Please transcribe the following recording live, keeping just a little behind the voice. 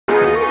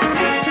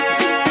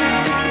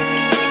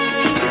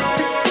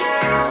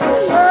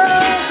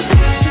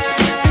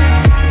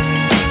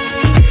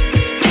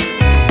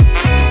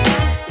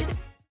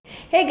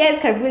Hey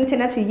guys, karibuni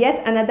tena to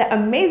yet another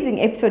amazing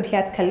episode here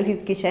at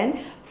Kaluhi'S kitchen.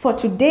 For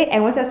today, I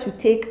want us to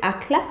take a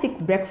classic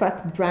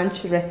breakfast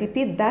brunch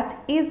recipe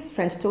that is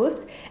French toast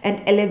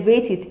and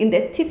elevate it in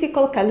the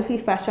typical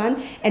Kaluhi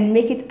fashion and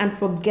make it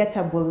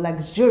unforgettable,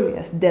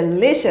 luxurious,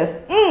 delicious.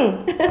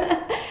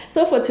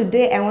 So for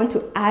today, I want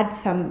to add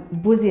some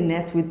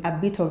booziness with a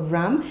bit of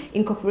ram,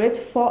 incorporate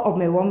 4 of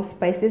my warm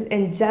spices,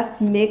 and just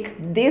make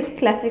this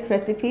classic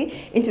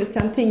recipe into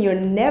something you're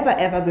never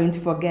ever going to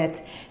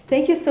forget.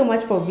 Thank you so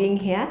much for being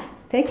here.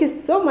 Thank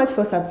you so much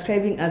for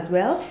subscribing as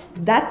well.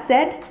 That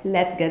said,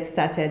 let's get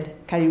started.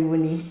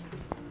 Karibuni.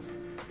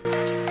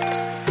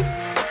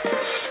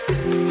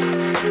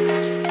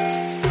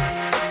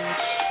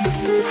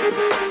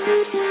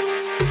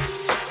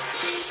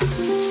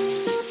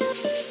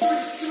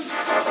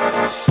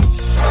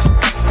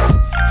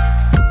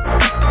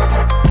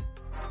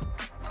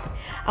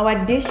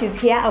 Our dish is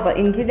here, our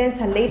ingredients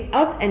are laid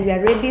out, and we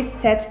are ready,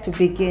 set to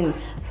begin.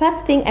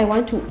 First thing I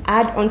want to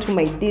add onto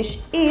my dish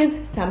is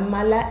some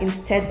mala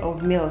instead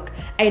of milk.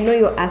 I know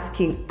you're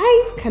asking,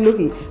 "Ai,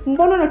 Kaluhi,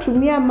 mbono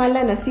natumia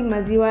mala na si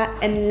maziwa?"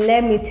 And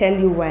let me tell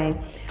you why.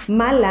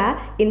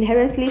 Mala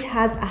inherently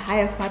has a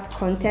higher fat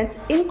content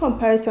in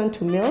comparison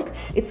to milk.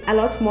 It's a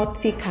lot more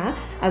thicker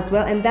as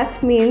well, and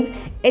that means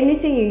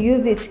anything you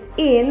use it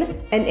in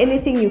and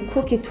anything you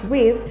cook it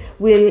with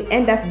will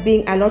end up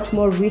being a lot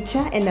more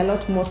richer and a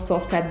lot more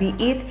softer, be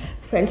it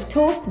French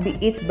toast, be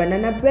it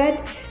banana bread,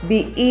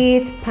 be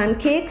it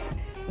pancakes.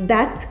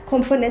 That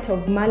component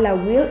of mala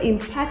will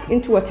impart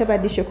into whatever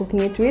dish you're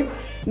cooking it with,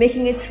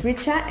 making it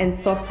richer and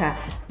softer.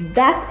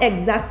 That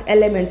exact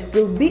element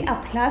will be a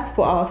plus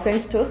for our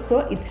French toast, so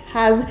it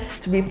has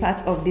to be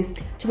part of this.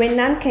 To my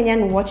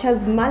non-Kenyan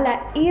watchers, mala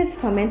is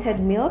fermented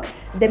milk.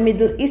 The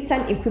Middle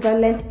Eastern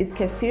equivalent is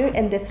kefir,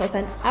 and the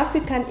Southern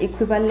African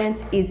equivalent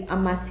is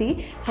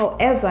amasi.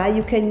 However,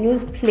 you can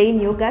use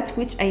plain yogurt,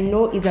 which I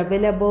know is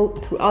available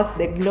throughout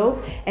the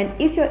globe. And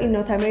if you're in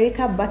North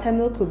America,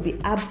 buttermilk would be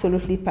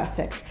absolutely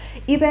perfect.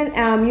 Even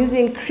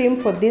using cream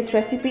for this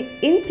recipe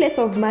in place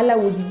of mala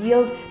would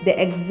yield the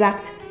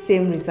exact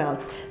same result.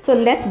 So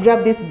let's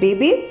grab this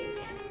baby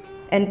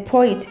and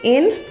pour it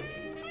in.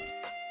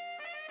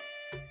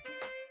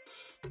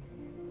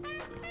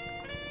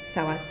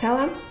 Sawa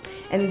sawa.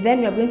 And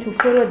then we're going to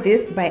follow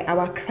this by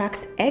our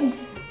cracked eggs.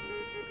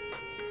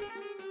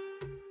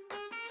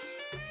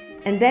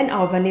 And then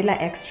our vanilla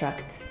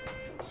extract.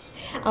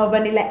 Our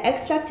vanilla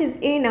extract is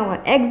in,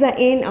 our eggs are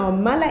in, our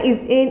mala is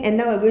in, and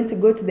now we're going to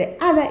go to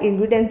the other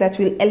ingredients that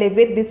will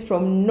elevate this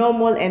from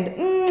normal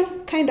and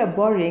kind of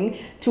boring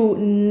to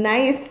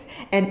nice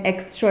and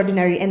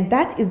extraordinary, and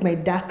that is my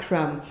dark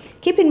rum.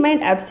 Keep in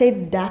mind, I've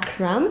said dark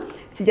rum.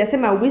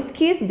 Sijasema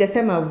whiskey,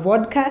 sijasema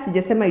vodka,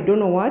 sijasema I don't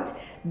know what.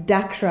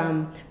 Dark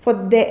rum. For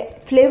the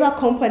flavor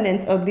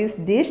component of this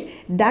dish,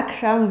 dark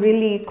rum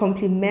really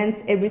complements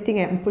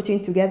everything I'm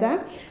putting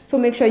together. So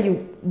make sure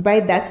you buy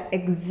that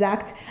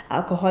exact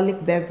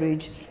alcoholic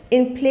beverage.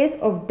 In place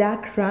of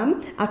dark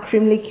rum, a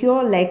cream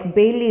liqueur like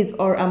Bailey's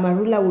or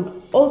Amarula would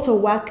also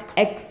work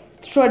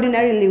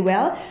extraordinarily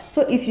well.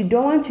 So if you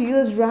don't want to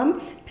use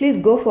rum, please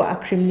go for a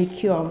cream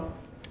liqueur.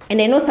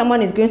 And I know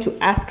someone is going to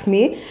ask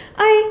me,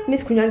 "I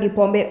miss kunyangi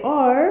pombe,"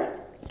 or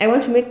 "I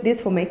want to make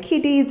this for my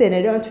kiddies and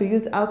I don't want to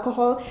use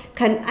alcohol.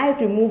 Can I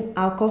remove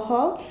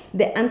alcohol?"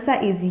 The answer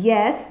is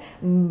yes,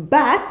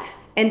 but,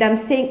 and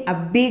I'm saying a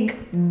big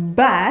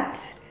but,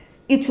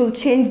 it will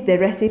change the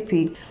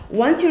recipe.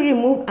 Once you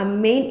remove a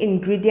main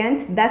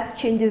ingredient, that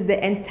changes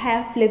the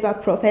entire flavor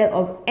profile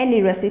of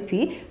any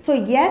recipe. So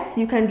yes,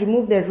 you can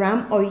remove the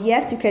rum, or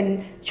yes, you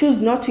can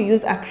choose not to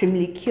use a cream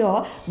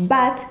liqueur,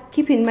 but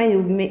keep in mind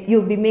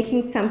you'll be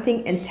making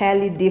something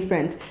entirely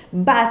different.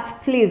 But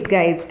please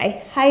guys,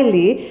 I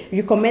highly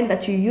recommend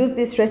that you use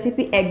this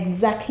recipe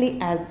exactly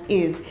as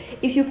is.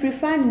 If you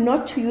prefer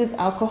not to use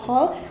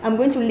alcohol, I'm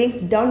going to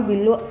link down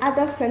below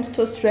other French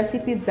toast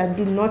recipes that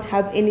do not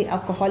have any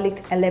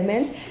alcoholic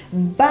elements.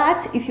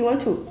 But if you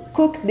want to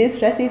cook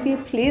this recipe,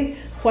 please,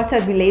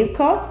 fuata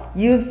vileiko,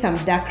 use some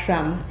dark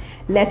rum.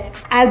 Let's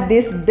add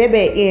this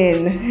baby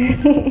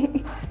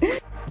in.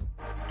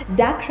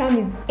 Dark rum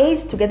is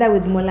aged together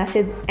with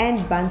molasses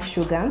and burnt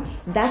sugar.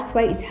 That's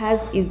why it has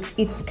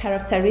its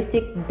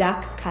characteristic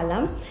dark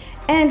color.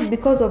 And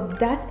because of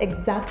that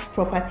exact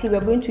property, we're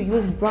going to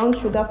use brown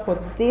sugar for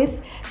this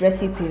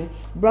recipe.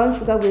 Brown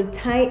sugar will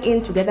tie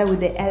in together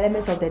with the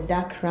elements of the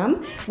dark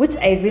rum, which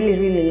I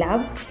really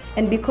love.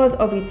 And because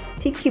of its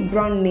sticky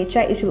brown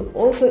nature, it will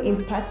also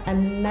impart a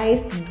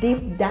nice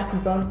deep dark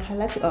brown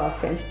color to our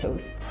French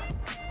toast.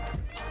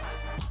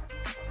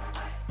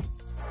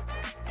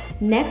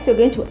 Next, we're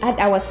going to add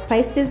our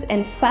spices,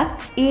 and first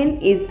in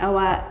is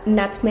our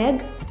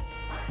nutmeg,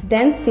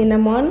 then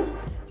cinnamon,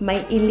 my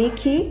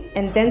iliki,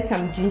 and then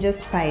some ginger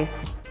spice.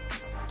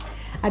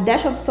 A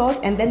dash of salt,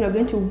 and then we're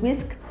going to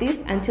whisk this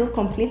until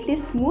completely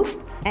smooth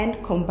and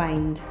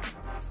combined.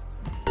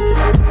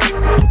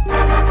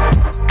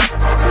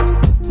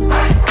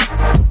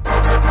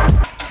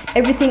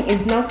 Everything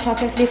is now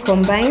perfectly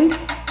combined.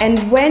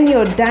 And when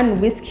you're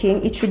done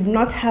whisking, it should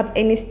not have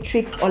any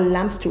streaks or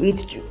lumps to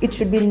it. It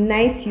should be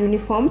nice,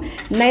 uniform,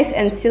 nice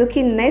and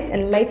silky, nice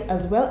and light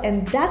as well.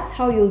 And that's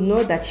how you'll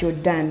know that you're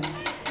done.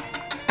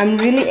 I'm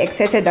really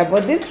excited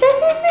about this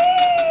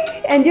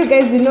recipe. And you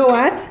guys, you know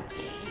what?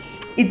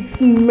 It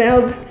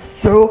smells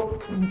so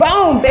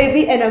bomb,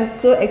 baby. And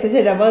I'm so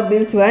excited about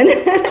this one.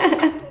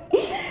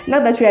 Now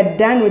that we are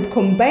done with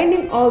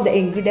combining all the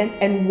ingredients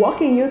and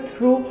walking you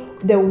through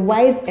the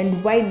whys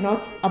and why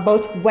not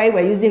about why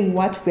we're using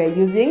what we're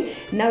using,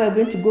 now we're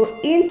going to go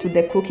into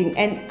the cooking.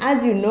 And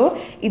as you know,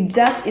 it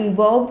just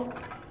involves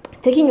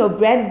taking your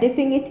bread,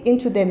 dipping it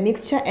into the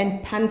mixture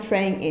and pan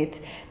frying it.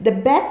 The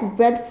best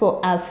bread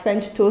for our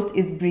French toast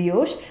is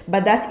brioche,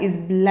 but that is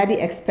bloody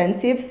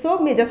expensive,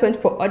 so we just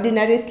went for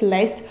ordinary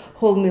sliced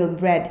wholemeal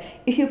bread.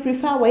 If you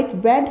prefer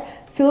white bread,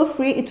 feel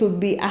free, it will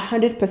be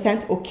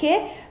 100%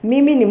 okay.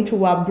 Mimi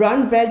nimtuwa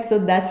brown bread, so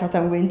that's what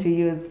I'm going to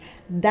use.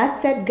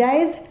 That said,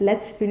 guys,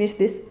 let's finish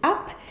this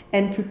up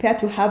and prepare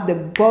to have the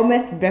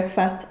bombest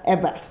breakfast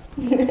ever.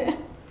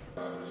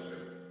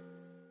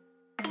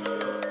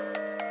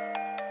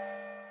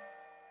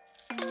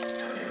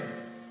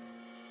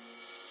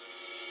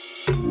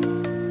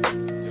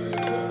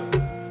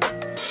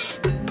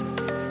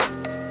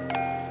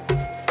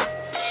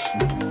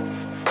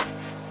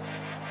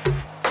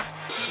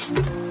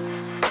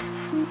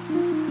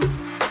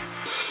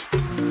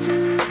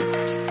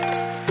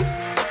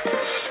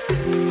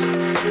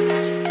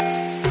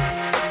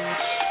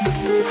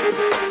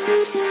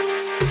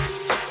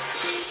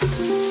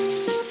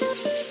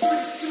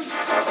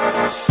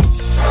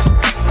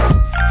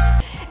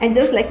 And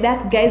just like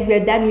that, guys,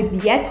 we're done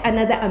with yet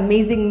another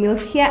amazing meal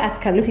here at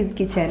Kaluhi'S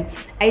kitchen.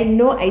 I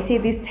know I say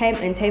this time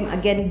and time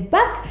again,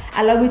 but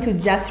allow me to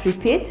just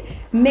repeat.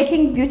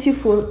 Making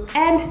beautiful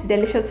and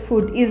delicious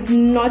food is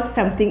not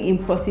something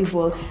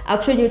impossible.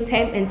 I've shown you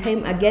time and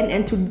time again,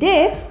 and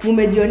today,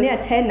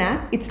 mumejionea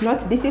tena, it's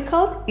not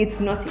difficult, it's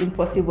not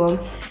impossible.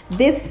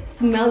 This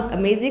smells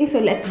amazing, so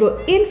let's go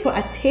in for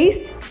a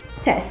taste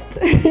test.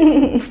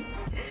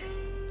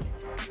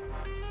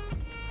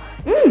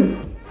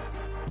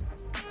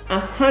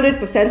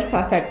 100%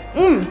 perfect.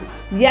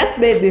 Yes,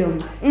 baby.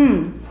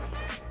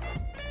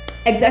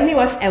 Exactly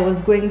what I was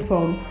going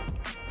for.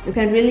 You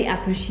can really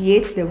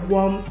appreciate the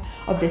warmth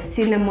of the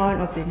cinnamon,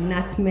 of the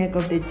nutmeg,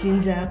 of the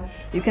ginger.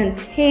 You can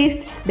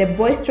taste the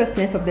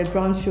boisterousness of the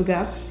brown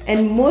sugar,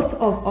 and most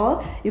of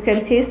all, you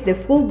can taste the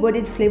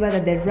full-bodied flavor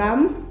that the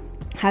ram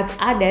has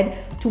added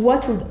to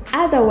what would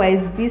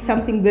otherwise be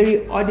something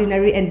very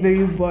ordinary and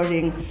very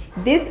boring.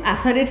 This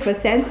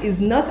 100% is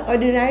not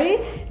ordinary,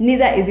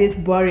 neither is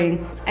it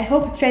boring. I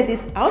hope you try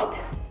this out.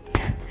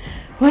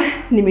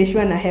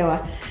 Nimeshwa na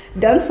hewa.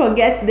 Don't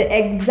forget, the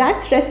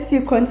exact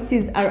recipe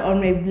quantities are on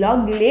my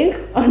blog link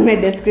on my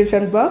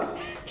description box.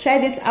 Try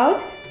this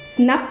out,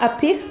 snap a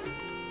pic,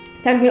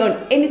 tag me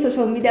on any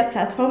social media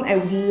platform. I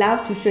would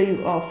love to show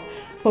you off.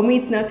 For me,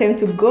 it's now time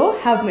to go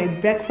have my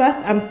breakfast.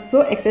 I'm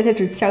so excited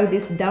to chow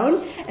this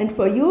down, and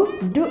for you,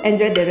 do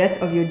enjoy the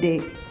rest of your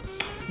day.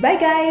 Bye,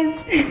 guys.